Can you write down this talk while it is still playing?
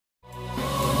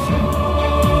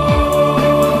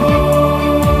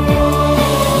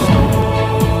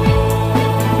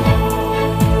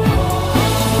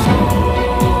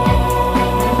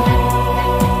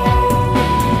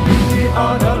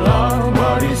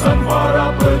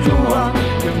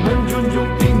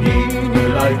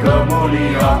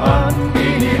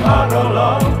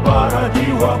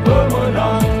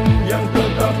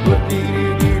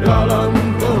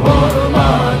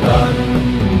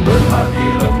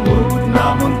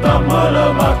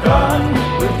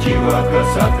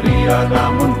ia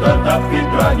namun tetap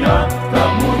fitrahnya tak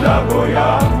mudah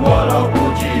goyah walau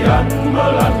ujian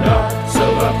melanda,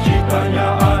 sebab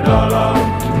citanya adalah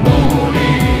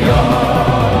mulia.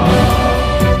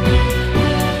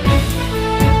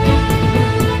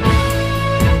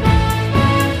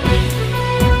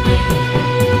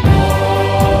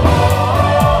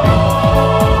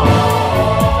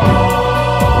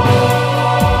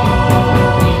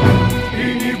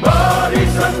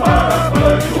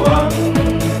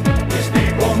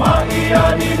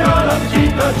 Di dalam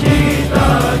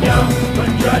cita-cita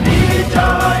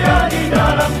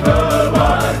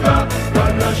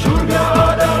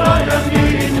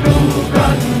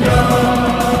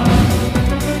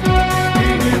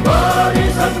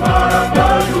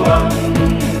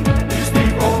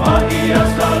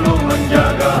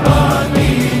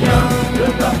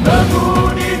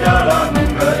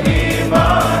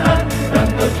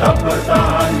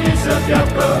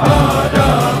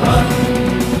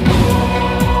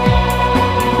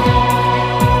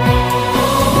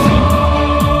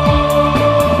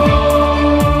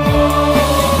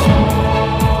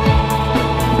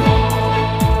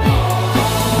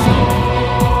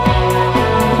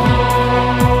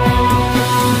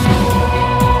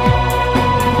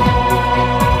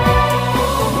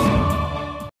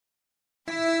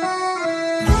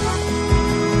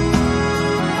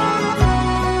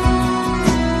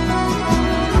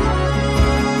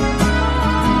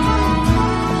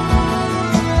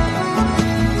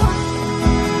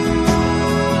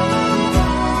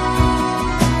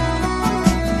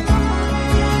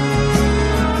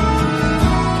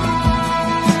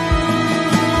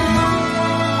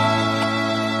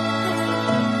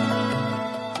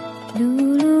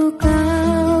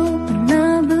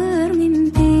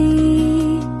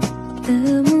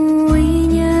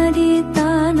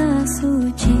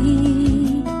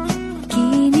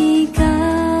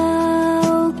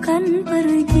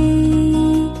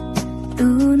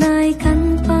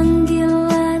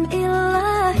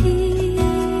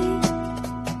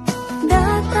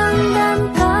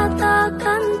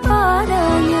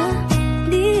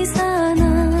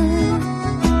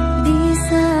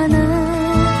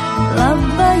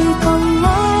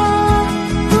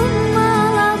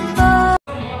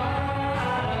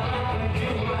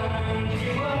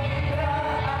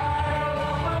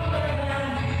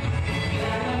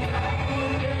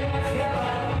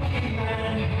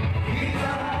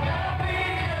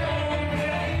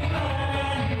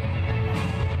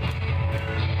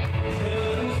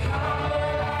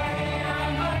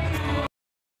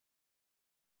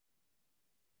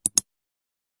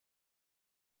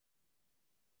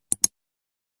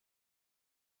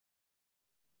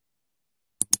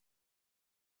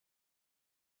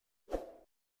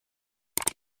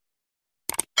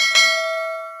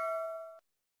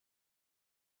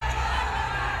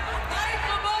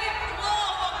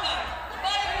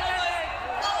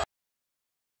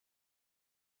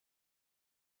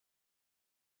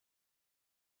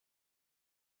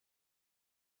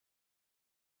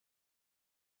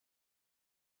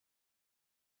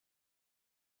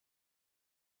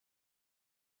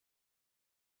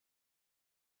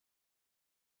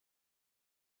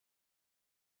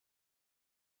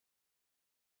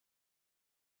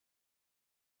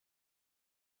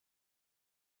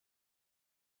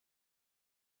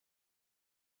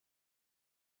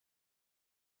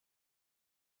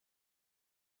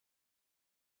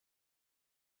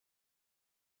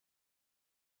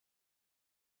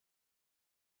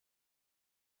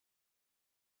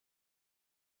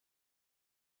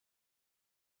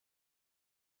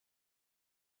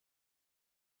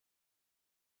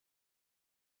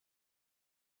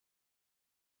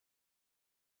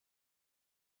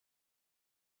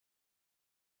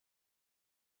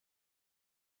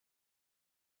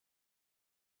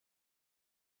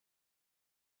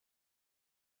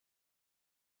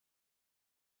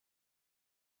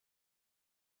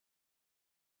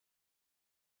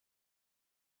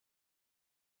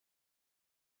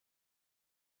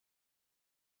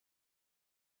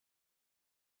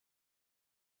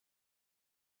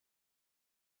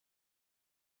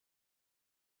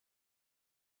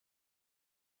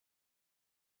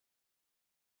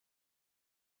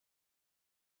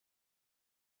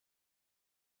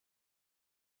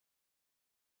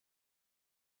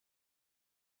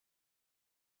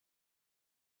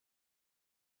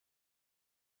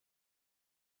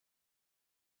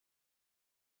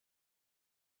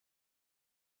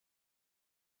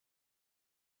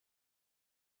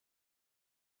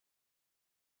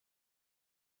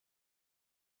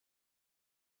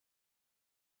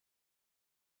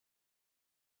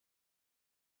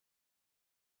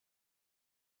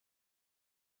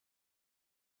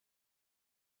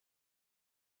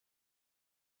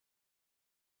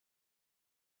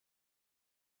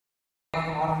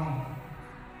orang-orang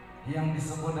yang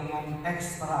disebut dengan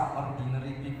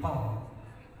extraordinary people,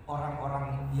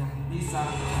 orang-orang yang bisa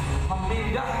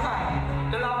memindahkan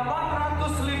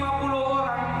 850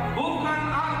 orang, bukan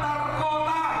antar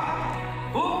kota,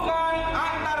 bukan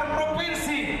antar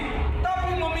provinsi,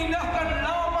 tapi memindahkan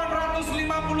 850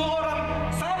 orang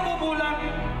satu bulan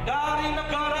dari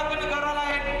negara ke negara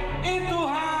lain. Itu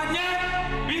hanya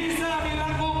bisa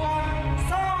dilakukan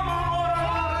sama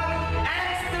orang-orang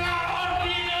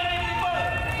extraordinary people,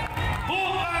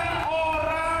 bukan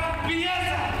orang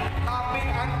biasa. Tapi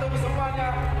antum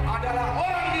semuanya adalah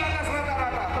orang di atas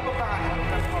rata-rata. Tepuk tangan.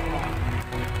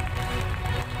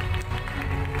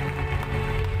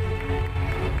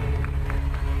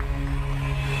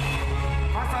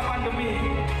 Masa pandemi,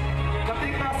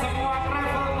 ketika semua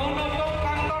travel menutup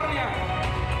kantornya,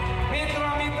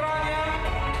 mitra-mitranya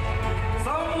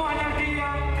semuanya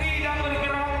diam, tidak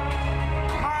bergerak,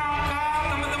 maka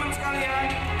teman-teman sekalian,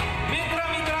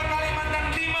 mitra-mitra Kalimantan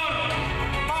Timur,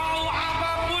 mau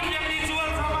apapun yang dijual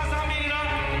sama Samira,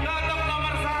 tetap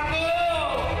nomor 1.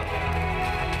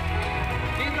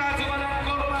 Kita jualan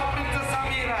kurma Princess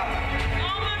Samira.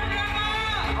 Nomor berapa?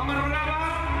 Nomor berapa?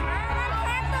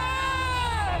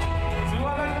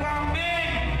 Jualan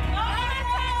kambing.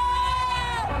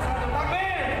 Nomor 1.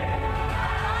 Takbir.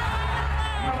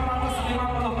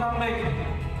 650 kambing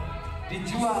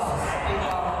dijual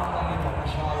sekitar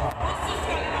Masya Allah.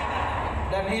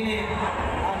 Dan ini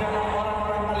adalah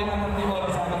orang-orang Kalimantan Timur,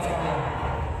 sahabat sekalian.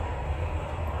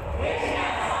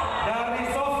 Dari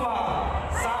sofa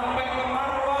sampai ke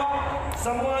marwah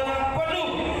semuanya penuh,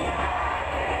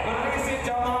 berisi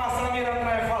jamaah Samira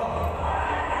Travel.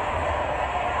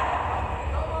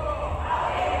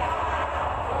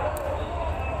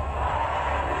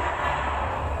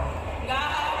 Nggak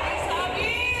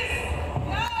habis-habis.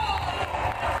 No.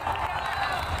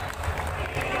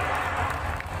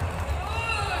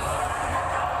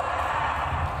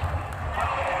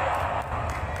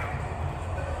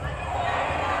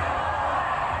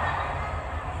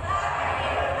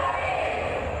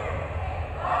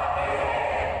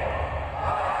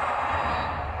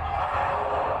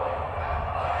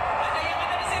 Ada yang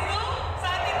ada di situ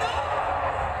saat itu?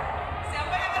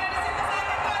 Siapa yang ada di situ saat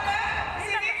itu? Ada di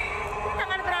sini?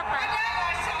 Tangan berapa? Ada,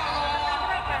 Masya Allah.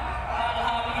 Berapa?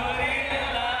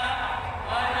 Alhamdulillah.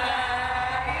 Wa la ilaha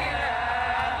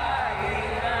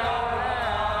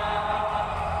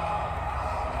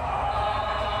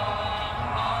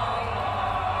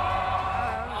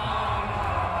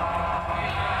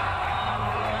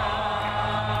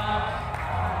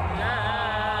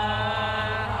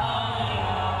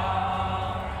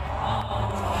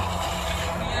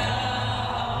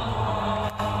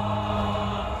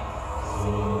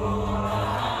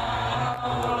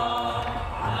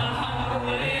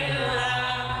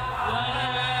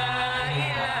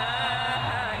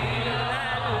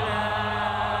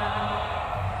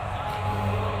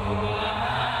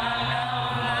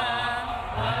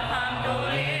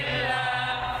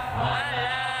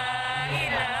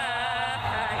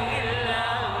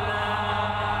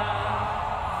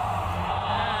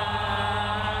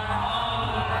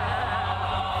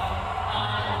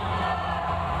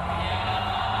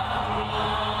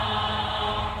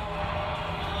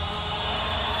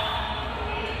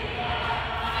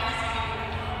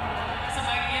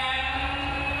Sebagian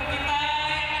kita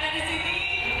yang ada di sini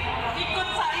ikut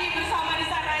sa'i bersama di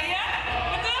sana ya,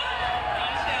 betul?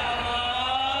 Masya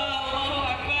Allah, Allahu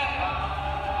Akbar.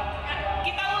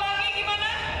 Kita ulangi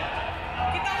gimana?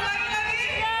 Kita ulangi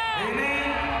lagi? Ini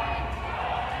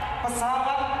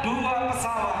pesawat, 2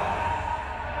 pesawat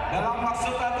dalam waktu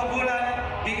 1 bulan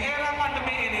di era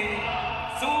pandemi ini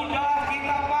sudah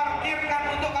kita parkirkan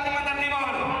untuk Kalimantan Timur.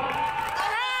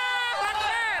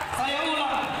 Saya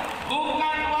ulang,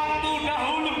 bukan waktu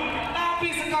dahulu, tapi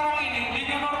sekarang ini di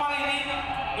new normal ini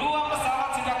 2 pesawat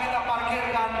sudah kita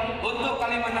parkirkan untuk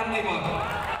Kalimantan Timur.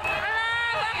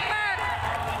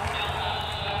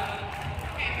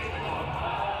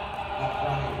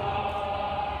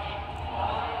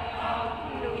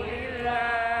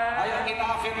 Ayo kita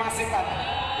afirmasikan,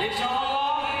 insya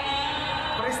Allah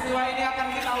peristiwa ini akan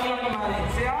kita ulang kembali.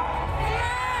 Siap?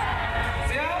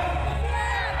 Siap?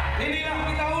 Inilah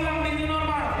kita ulang di new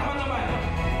normal, teman-teman.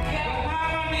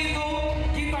 Kemarin itu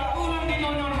kita ulang di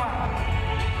new normal.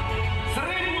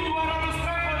 1.200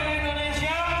 travel di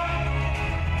Indonesia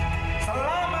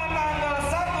selama tanggal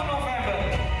 1 November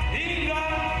hingga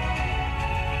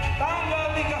tanggal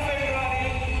 3 Februari.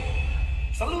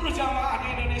 Seluruh jamaah di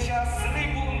Indonesia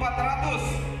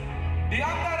 1.400. Di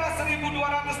antara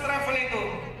 1.200 travel itu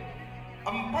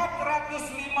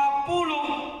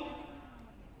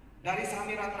 450 dari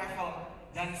Samira Travel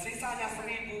dan sisanya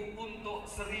 1.000 untuk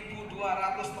 1.200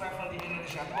 travel di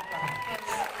Indonesia.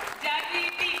 Jadi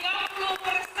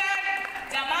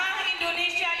 30% jamaah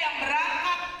Indonesia yang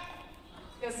berangkat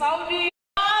ke Saudi.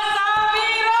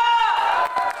 Samira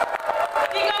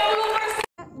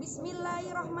 30%.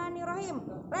 Bismillahirrahmanirrahim.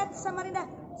 Red Samarinda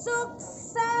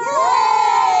sukses.